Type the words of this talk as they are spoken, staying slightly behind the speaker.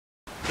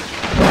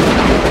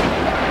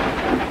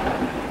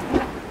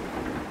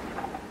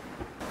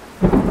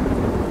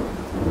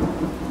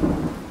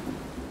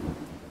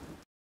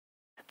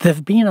There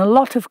have been a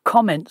lot of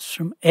comments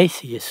from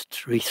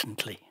atheists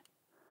recently.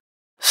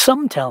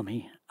 Some tell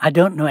me I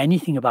don't know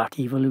anything about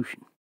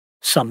evolution.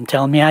 Some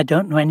tell me I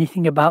don't know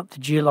anything about the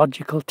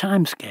geological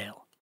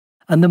timescale.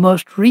 And the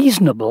most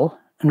reasonable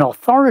and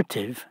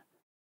authoritative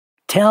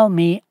tell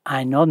me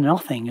I know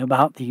nothing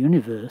about the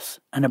universe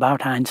and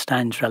about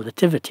Einstein's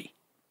relativity.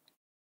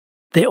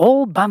 They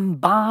all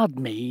bombard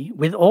me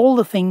with all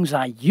the things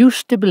I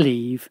used to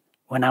believe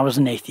when I was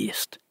an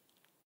atheist.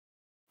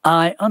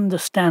 I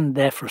understand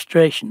their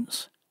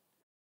frustrations.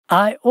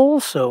 I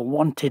also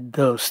wanted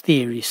those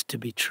theories to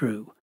be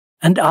true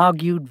and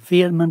argued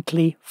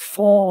vehemently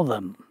for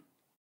them.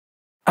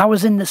 I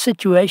was in the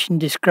situation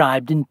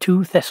described in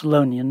 2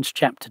 Thessalonians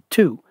chapter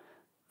 2,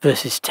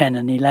 verses 10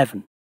 and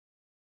 11.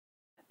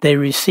 They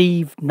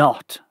received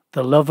not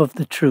the love of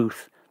the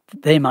truth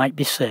that they might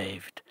be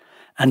saved,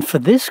 and for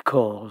this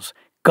cause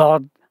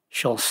God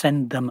shall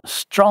send them a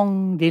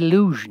strong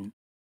delusion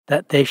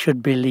that they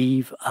should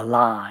believe a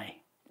lie.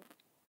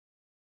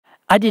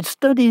 I did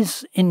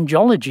studies in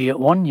geology at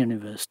one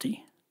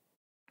university,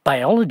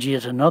 biology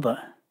at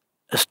another,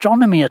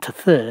 astronomy at a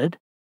third,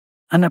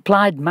 and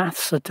applied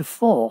maths at a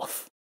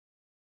fourth.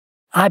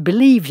 I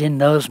believed in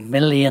those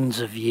millions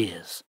of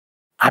years.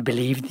 I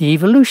believed the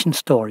evolution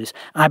stories.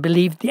 I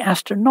believed the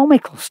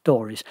astronomical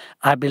stories.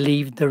 I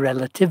believed the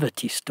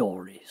relativity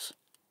stories.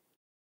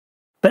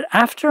 But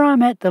after I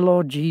met the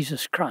Lord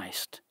Jesus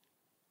Christ,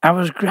 I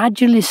was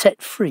gradually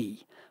set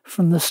free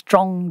from the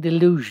strong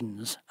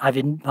delusions I've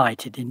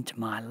invited into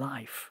my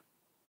life.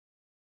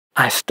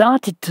 I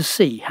started to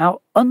see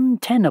how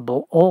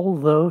untenable all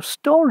those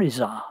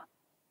stories are.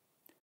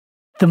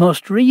 The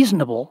most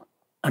reasonable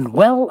and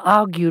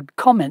well-argued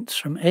comments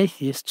from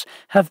atheists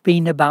have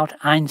been about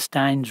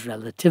Einstein's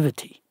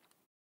relativity.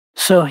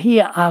 So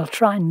here I'll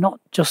try not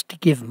just to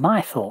give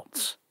my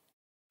thoughts,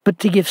 but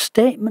to give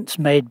statements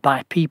made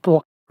by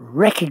people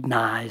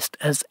recognized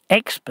as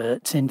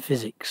experts in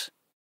physics,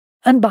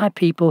 and by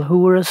people who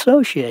were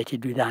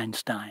associated with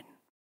Einstein.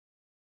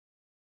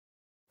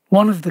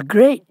 One of the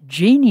great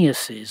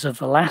geniuses of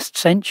the last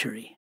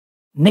century,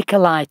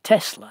 Nikola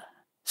Tesla,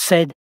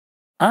 said,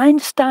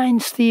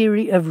 "Einstein's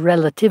theory of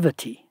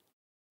relativity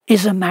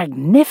is a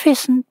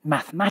magnificent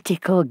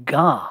mathematical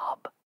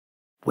garb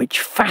which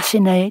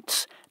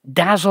fascinates,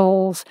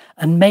 dazzles,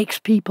 and makes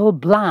people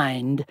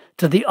blind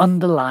to the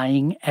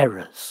underlying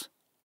errors.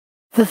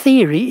 The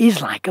theory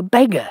is like a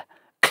beggar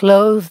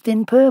clothed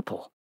in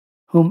purple,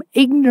 whom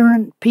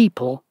ignorant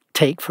people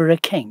take for a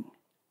king.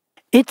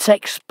 Its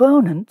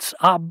exponents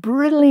are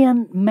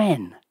brilliant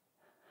men,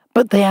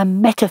 but they are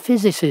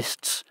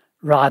metaphysicists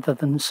rather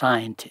than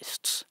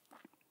scientists."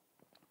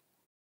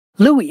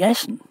 Louis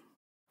Essen,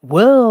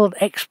 world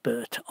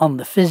expert on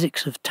the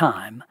physics of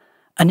time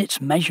and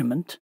its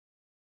measurement,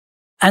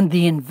 and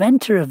the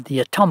inventor of the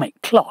atomic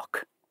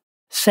clock,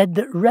 said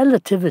that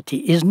relativity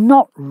is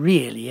not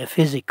really a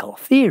physical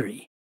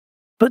theory,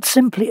 but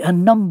simply a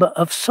number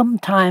of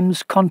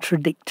sometimes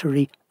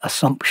contradictory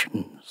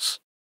assumptions.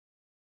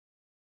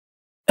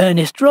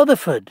 Ernest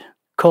Rutherford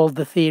called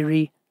the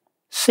theory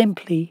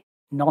simply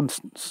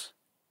nonsense.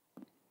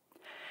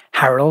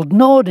 Harold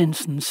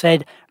Nordinson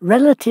said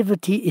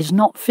relativity is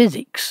not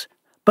physics,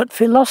 but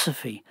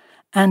philosophy,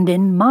 and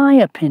in my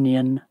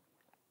opinion,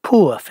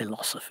 poor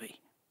philosophy.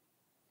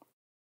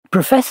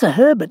 Professor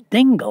Herbert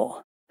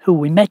Dingle, who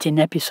we met in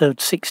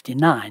episode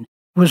 69,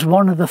 was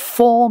one of the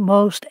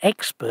foremost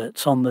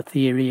experts on the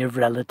theory of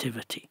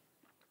relativity.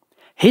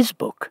 His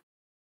book,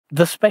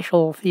 The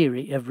Special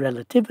Theory of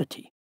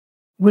Relativity,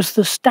 was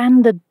the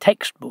standard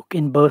textbook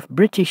in both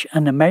British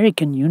and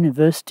American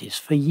universities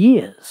for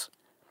years.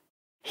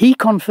 He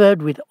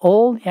conferred with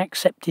all the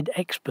accepted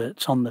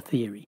experts on the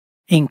theory,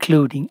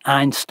 including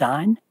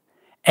Einstein,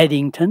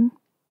 Eddington,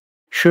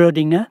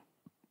 Schrödinger,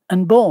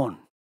 and Born.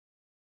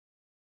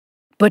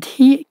 But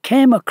he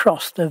came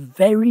across the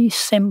very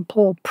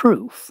simple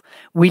proof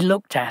we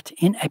looked at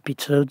in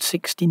episode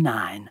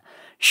 69,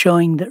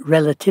 showing that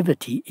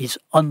relativity is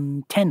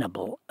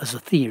untenable as a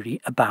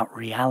theory about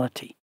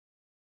reality.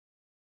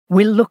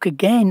 We'll look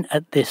again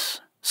at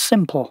this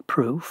simple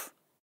proof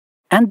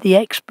and the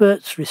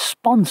expert's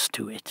response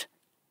to it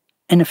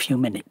in a few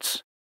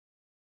minutes.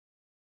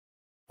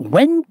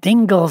 When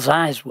Dingle's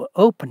eyes were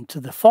opened to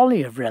the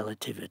folly of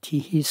relativity,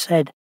 he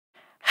said,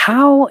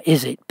 "How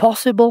is it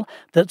possible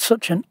that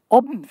such an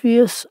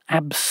obvious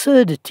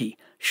absurdity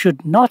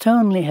should not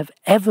only have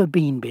ever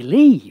been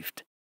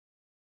believed,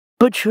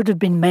 but should have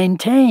been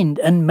maintained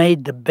and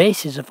made the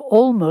basis of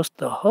almost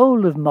the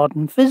whole of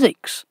modern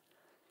physics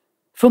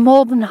for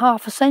more than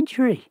half a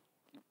century?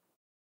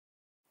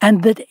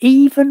 And that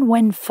even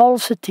when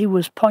falsity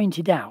was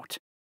pointed out,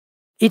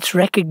 its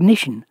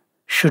recognition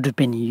should have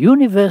been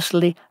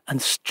universally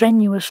and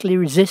strenuously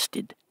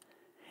resisted,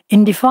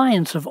 in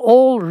defiance of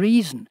all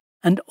reason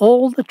and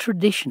all the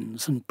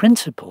traditions and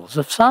principles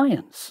of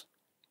science."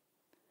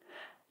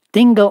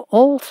 Dingle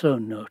also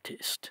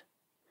noticed,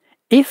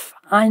 if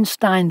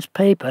Einstein's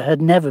paper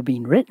had never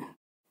been written,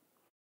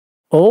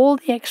 all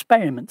the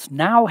experiments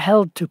now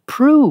held to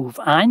prove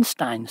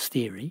Einstein's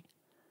theory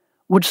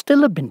would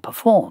still have been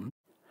performed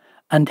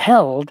and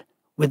held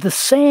with the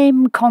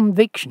same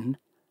conviction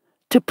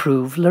to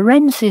prove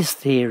Lorentz's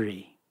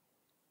theory.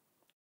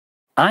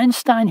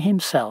 Einstein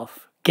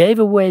himself gave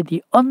away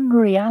the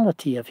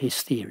unreality of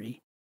his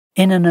theory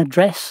in an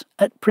address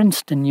at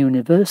Princeton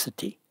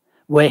University,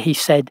 where he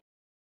said,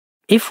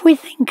 "If we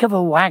think of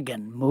a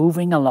wagon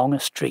moving along a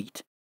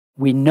street,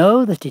 we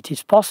know that it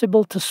is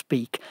possible to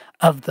speak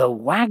of the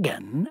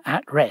wagon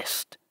at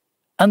rest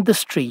and the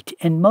street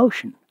in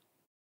motion,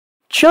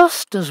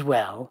 just as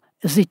well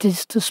as it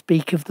is to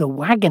speak of the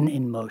wagon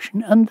in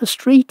motion and the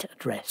street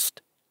at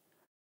rest."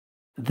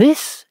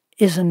 This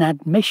is an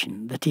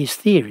admission that his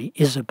theory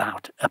is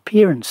about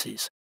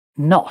appearances,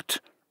 not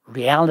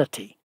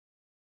reality.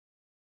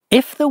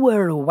 If there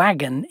were a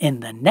wagon in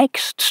the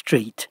next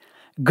street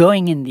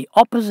going in the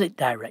opposite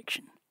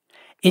direction,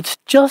 it's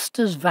just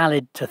as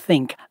valid to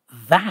think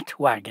that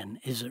wagon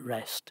is at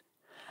rest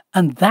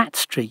and that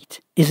street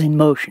is in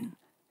motion,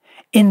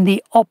 in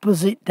the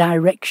opposite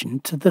direction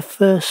to the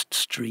first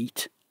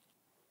street.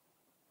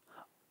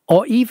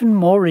 Or even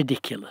more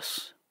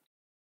ridiculous,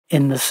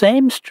 in the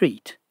same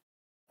street,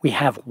 we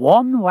have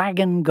one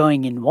wagon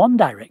going in one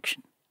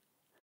direction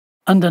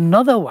and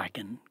another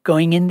wagon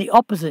going in the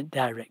opposite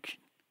direction.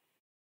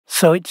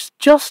 So it's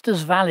just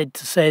as valid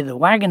to say the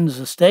wagons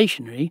are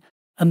stationary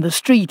and the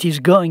street is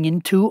going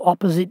in two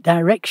opposite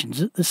directions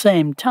at the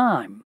same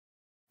time.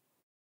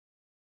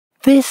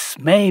 This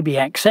may be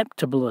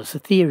acceptable as a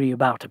theory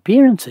about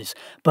appearances,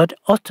 but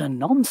utter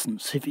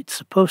nonsense if it's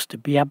supposed to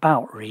be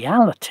about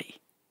reality.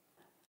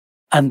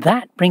 And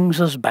that brings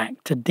us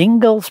back to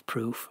Dingell's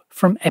proof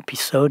from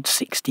episode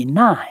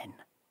 69,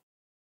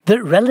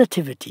 that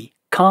relativity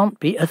can't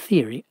be a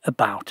theory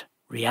about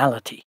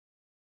reality.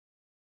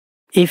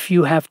 If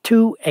you have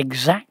two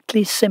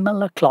exactly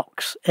similar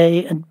clocks,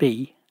 A and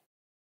B,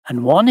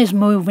 and one is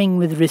moving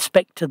with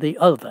respect to the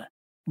other,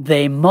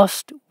 they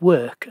must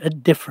work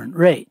at different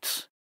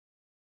rates.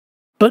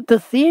 But the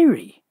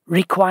theory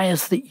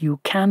requires that you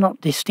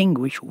cannot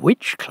distinguish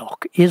which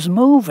clock is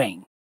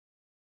moving.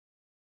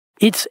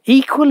 It's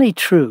equally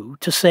true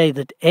to say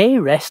that A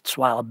rests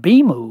while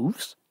B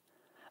moves,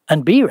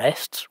 and B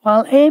rests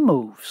while A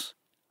moves.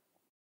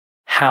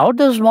 How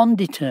does one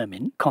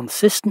determine,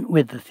 consistent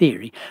with the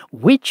theory,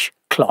 which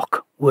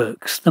clock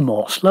works the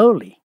more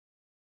slowly?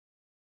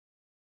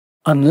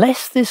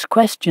 Unless this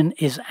question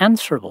is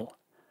answerable,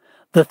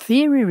 the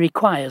theory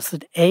requires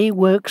that A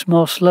works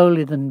more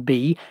slowly than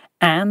B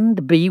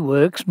and B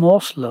works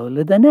more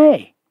slowly than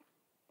A.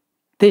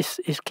 This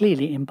is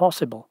clearly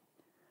impossible.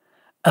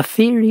 A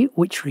theory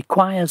which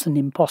requires an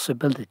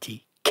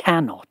impossibility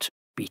cannot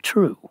be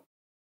true.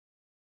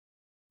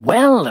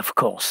 Well, of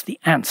course, the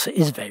answer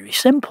is very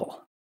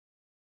simple.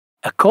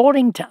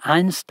 According to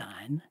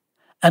Einstein,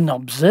 an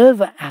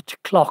observer at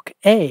clock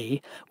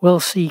A will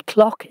see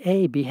clock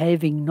A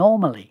behaving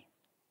normally,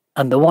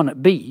 and the one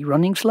at B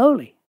running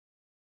slowly.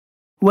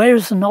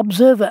 Whereas an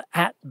observer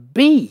at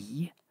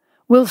B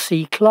will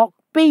see clock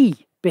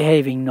B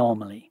behaving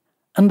normally,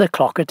 and the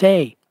clock at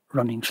A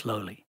running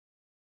slowly.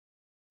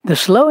 The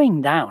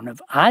slowing down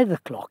of either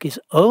clock is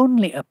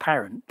only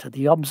apparent to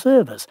the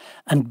observers,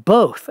 and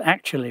both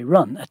actually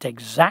run at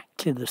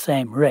exactly the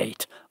same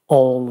rate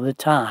all the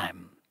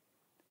time.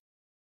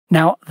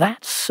 Now,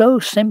 that's so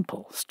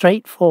simple,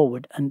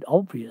 straightforward, and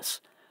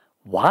obvious.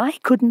 Why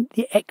couldn't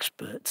the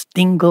experts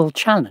Dingell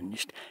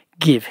challenged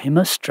give him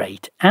a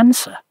straight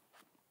answer?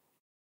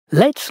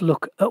 Let's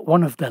look at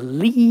one of the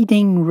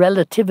leading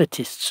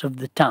relativitists of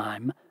the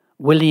time,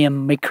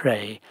 William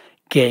McRae,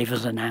 gave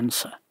us an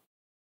answer.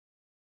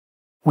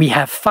 We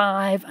have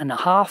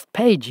 5.5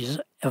 pages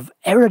of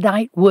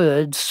erudite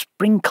words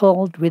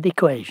sprinkled with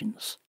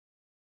equations,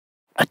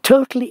 a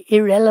totally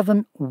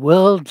irrelevant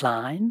world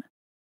line,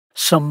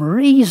 some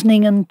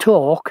reasoning and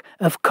talk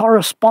of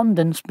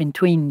correspondence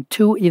between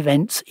two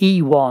events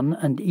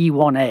E1 and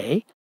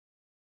E1A.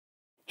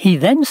 He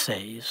then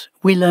says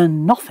we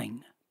learn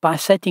nothing by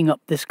setting up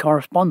this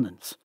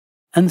correspondence,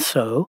 and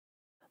so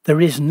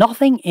there is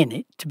nothing in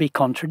it to be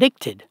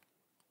contradicted,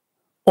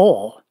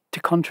 or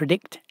to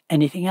contradict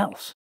anything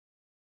else.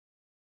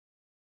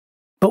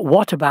 But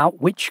what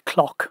about which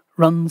clock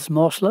runs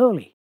more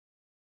slowly?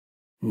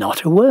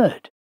 Not a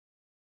word.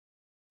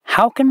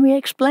 How can we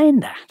explain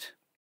that?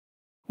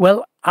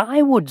 Well,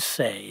 I would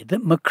say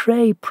that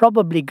McRae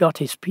probably got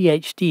his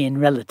PhD in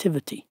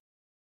relativity.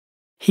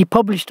 He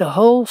published a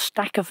whole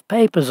stack of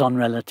papers on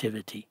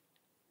relativity.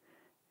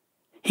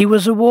 He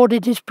was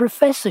awarded his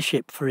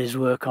professorship for his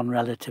work on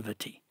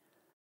relativity,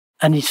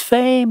 and his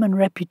fame and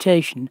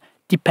reputation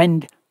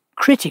depend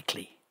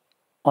critically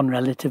on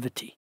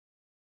relativity.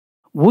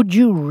 Would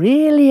you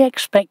really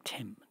expect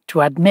him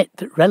to admit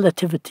that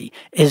relativity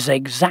is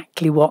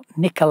exactly what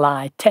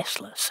Nikola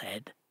Tesla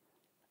said,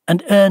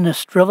 and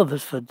Ernest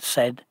Rutherford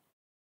said?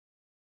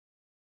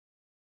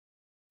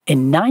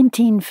 In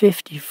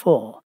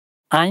 1954,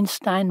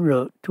 Einstein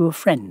wrote to a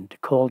friend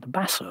called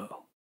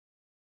Basso,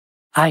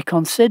 "I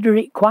consider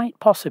it quite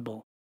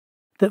possible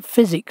that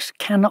physics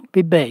cannot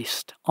be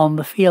based on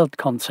the field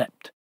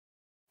concept,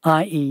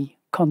 i.e.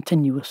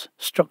 continuous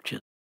structures.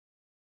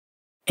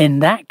 In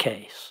that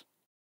case,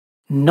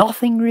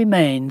 nothing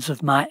remains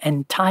of my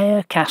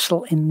entire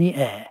castle in the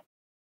air,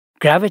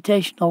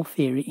 gravitational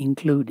theory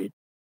included,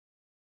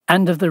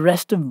 and of the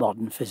rest of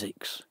modern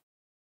physics.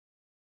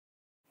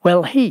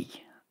 Well,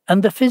 he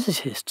and the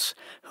physicists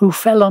who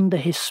fell under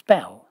his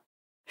spell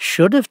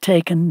should have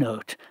taken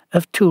note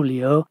of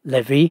Tullio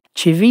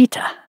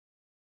Levi-Civita,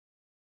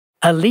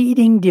 a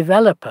leading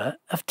developer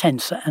of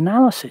tensor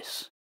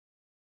analysis.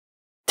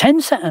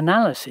 Tensor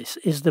analysis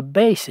is the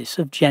basis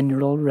of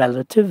general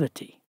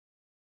relativity.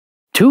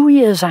 2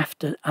 years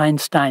after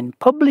Einstein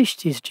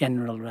published his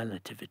general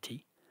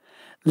relativity,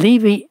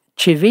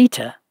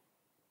 Levi-Civita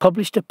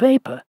published a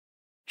paper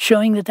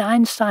showing that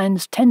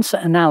Einstein's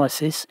tensor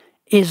analysis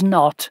is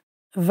not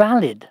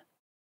valid.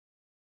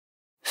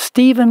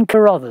 Stephen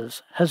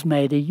Carruthers has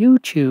made a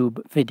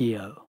YouTube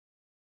video,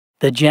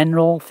 The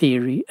General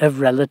Theory of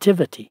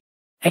Relativity,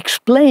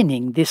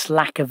 explaining this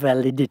lack of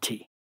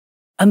validity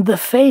and the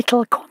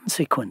fatal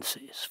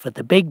consequences for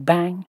the Big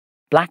Bang,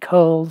 black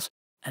holes,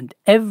 and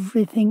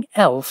everything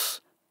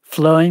else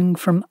flowing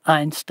from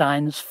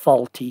Einstein's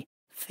faulty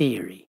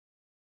theory.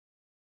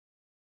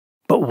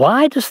 But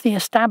why does the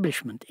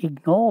establishment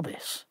ignore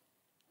this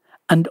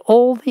and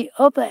all the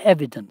other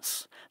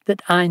evidence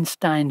that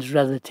Einstein's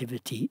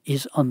relativity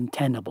is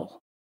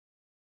untenable?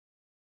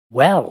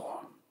 Well,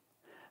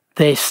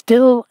 they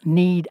still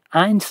need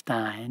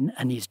Einstein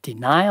and his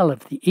denial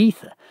of the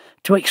ether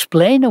to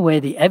explain away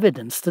the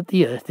evidence that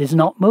the Earth is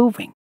not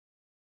moving.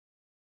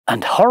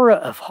 And horror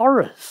of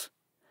horrors,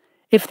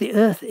 if the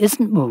Earth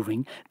isn't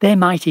moving, there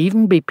might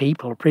even be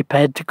people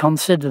prepared to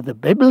consider the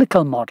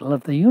biblical model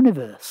of the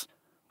universe,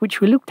 which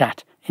we looked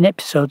at in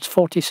episodes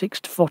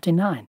 46 to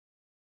 49.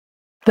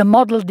 The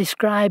model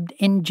described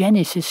in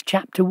Genesis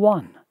chapter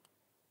 1.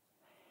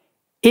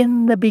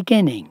 In the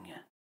beginning,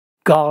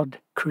 God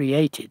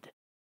created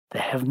the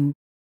heaven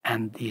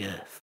and the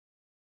earth.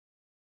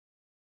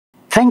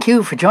 Thank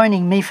you for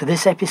joining me for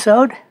this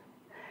episode.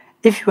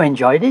 If you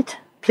enjoyed it,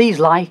 please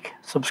like,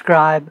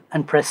 subscribe,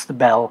 and press the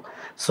bell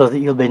so that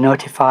you'll be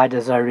notified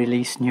as I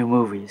release new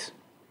movies.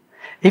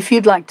 If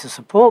you'd like to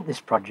support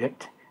this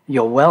project,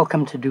 you're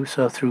welcome to do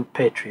so through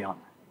Patreon.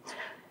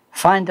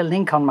 Find a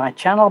link on my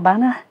channel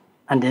banner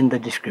and in the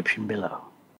description below.